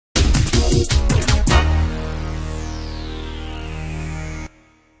Welcome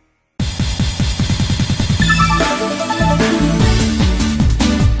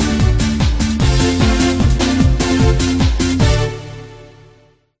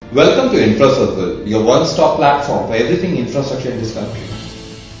to InfraCircle, your one-stop platform for everything infrastructure in this country.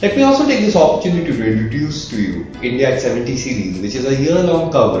 Let me also take this opportunity to introduce to you India at 70 series, which is a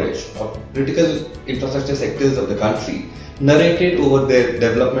year-long coverage of critical infrastructure sectors of the country, narrated over their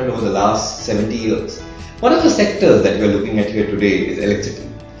development over the last 70 years. One of the sectors that we are looking at here today is electricity.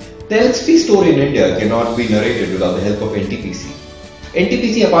 The electricity story in India cannot be narrated without the help of NTPC.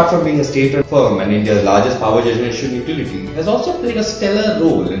 NTPC, apart from being a state-run firm and India's largest power generation utility, has also played a stellar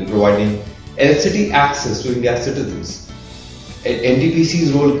role in providing electricity access to India's citizens.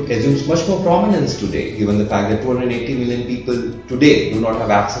 NTPC's role assumes much more prominence today, given the fact that 280 million people today do not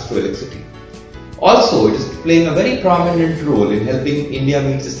have access to electricity. Also, it is playing a very prominent role in helping India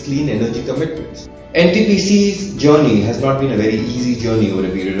meet its clean energy commitments. NTPC's journey has not been a very easy journey over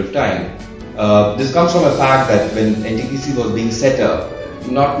a period of time. This comes from a fact that when NTPC was being set up,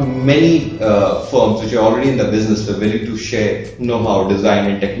 not many firms which are already in the business were willing to share know-how,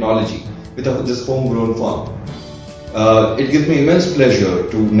 design and technology with this homegrown firm. It gives me immense pleasure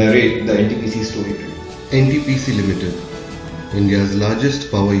to narrate the NTPC story to you. NTPC Ltd, India's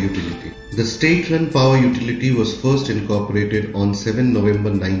largest power utility. The state-run power utility was first incorporated on 7 November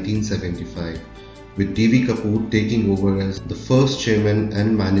 1975. With D.V. Kapoor taking over as the first chairman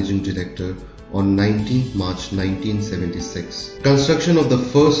and managing director on 19 March 1976. Construction of the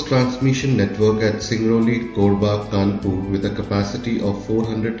first transmission network at Singrauli, Korba, Kanpur with a capacity of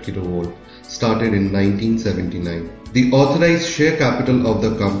 400 kV started in 1979. The authorized share capital of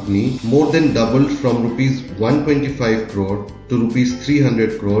the company more than doubled from Rs 125 crore to Rs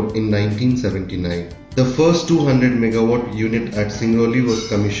 300 crore in 1979. The first 200 megawatt unit at Singrauli was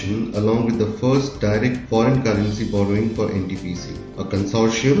commissioned along with the first direct foreign currency borrowing for NTPC. A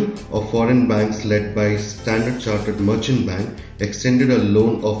consortium of foreign banks led by Standard Chartered Merchant Bank extended a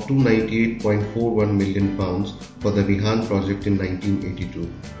loan of £298.41 million for the Rihan project in 1982.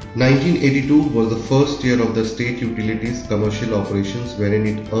 1982 was the first year of the state utilities commercial operations wherein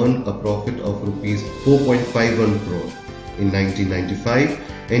it earned a profit of Rs 4.51 crore. In 1995,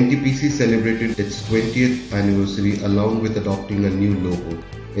 NTPC celebrated its 20th anniversary along with adopting a new logo.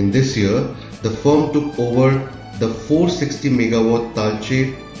 In this year, the firm took over the 460 megawatt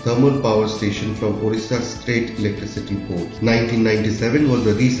Talche thermal power station from Orissa State Electricity Board. 1997 was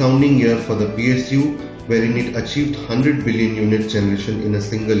a resounding year for the PSU, wherein it achieved 100 billion unit generation in a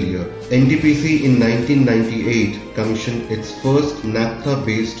single year. NTPC in 1998 commissioned its first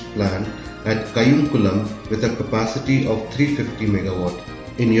naphtha-based plant at Kayumkulam with a capacity of 350 megawatt.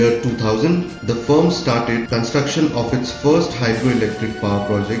 In year 2000, the firm started construction of its first hydroelectric power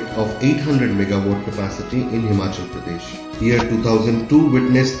project of 800 megawatt capacity in Himachal Pradesh. Year 2002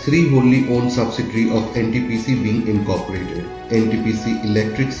 witnessed three wholly owned subsidiaries of NTPC being incorporated: NTPC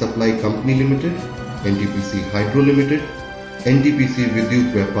Electric Supply Company Limited, NTPC Hydro Limited, NTPC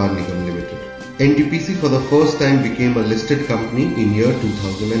Vidyut Vyapar Nigam Limited. NTPC for the first time became a listed company in year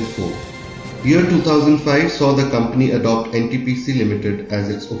 2004. Year 2005 saw the company adopt NTPC Limited as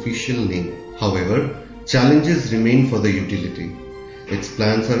its official name. However, challenges remain for the utility. Its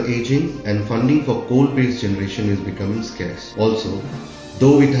plants are aging and funding for coal-based generation is becoming scarce. Also,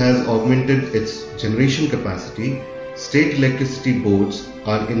 though it has augmented its generation capacity, state electricity boards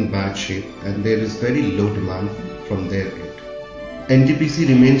are in bad shape and there is very low demand from their end. NTPC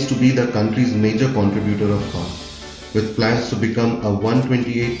remains to be the country's major contributor of power. With plans to become a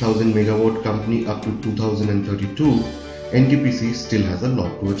 128,000 megawatt company up to 2032, NTPC still has a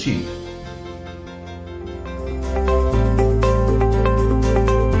lot to achieve.